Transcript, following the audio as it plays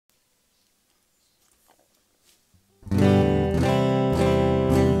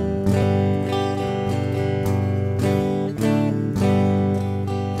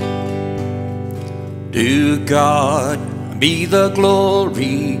To God be the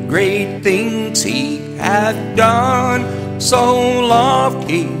glory, great things he hath done. So loved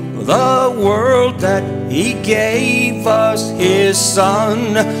he the world that he gave us his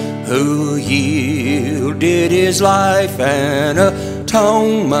Son, who yielded his life an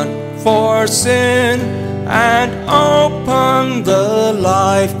atonement for sin, and opened the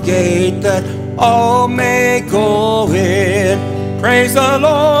life gate that all may go in. Praise the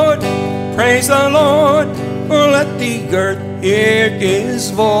Lord, praise the Lord, let the earth hear his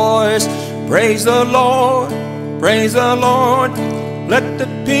voice. Praise the Lord, praise the Lord, let the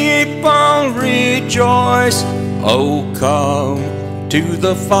people rejoice. Oh, come to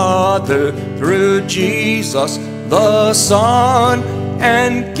the Father through Jesus the Son,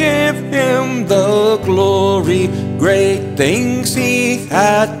 and give him the glory, great things he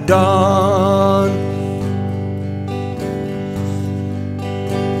hath done.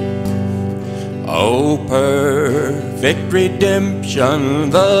 Oh, perfect redemption,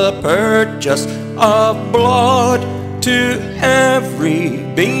 the purchase of blood, to every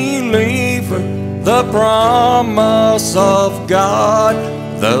believer the promise of God.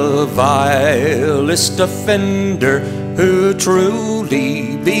 The vilest offender who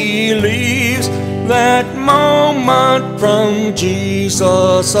truly believes, that moment from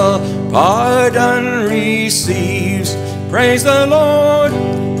Jesus a pardon receives. Praise the Lord,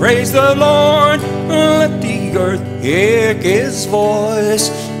 praise the Lord, let the earth hear his voice.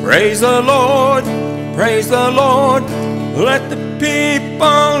 Praise the Lord, praise the Lord, let the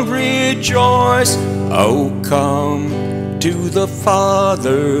people rejoice. Oh, come to the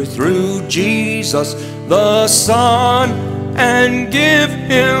Father through Jesus the Son, and give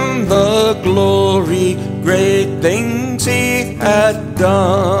him the glory, great things he hath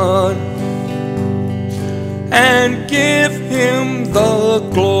done. And give him the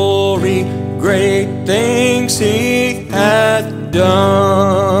glory, great things he hath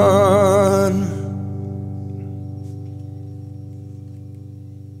done.